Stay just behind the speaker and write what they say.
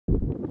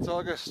It's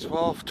August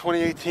 12th,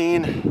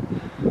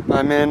 2018.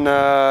 I'm in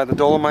the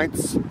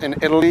Dolomites in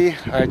Italy.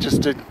 I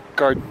just did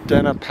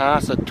Gardena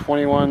Pass at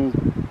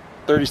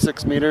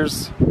 2136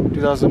 meters,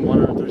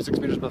 2,136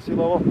 meters above sea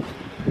level.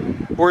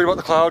 Worried about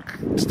the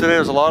clouds today.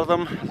 There's a lot of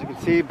them, as you can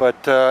see, but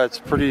it's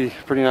pretty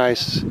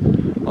nice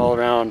all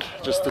around.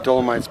 Just the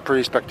Dolomites,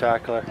 pretty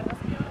spectacular.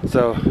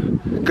 So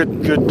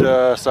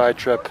good side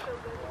trip,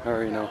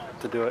 or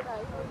to do it.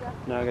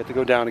 Now I get to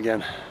go down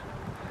again.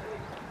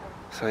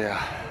 So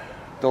yeah,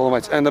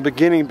 Dolomites. And the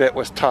beginning bit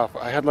was tough.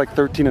 I had like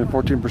 13 and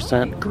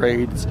 14%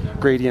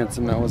 gradients,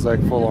 and that was like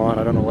full on.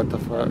 I don't know what the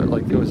fuck,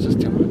 like it was just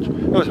too much.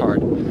 It was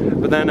hard.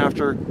 But then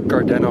after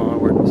Gardena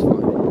onward, it was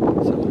fine.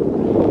 So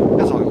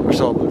it's all good. We're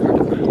still at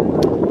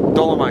Gardena.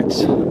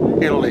 Dolomites,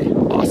 Italy,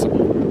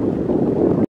 awesome.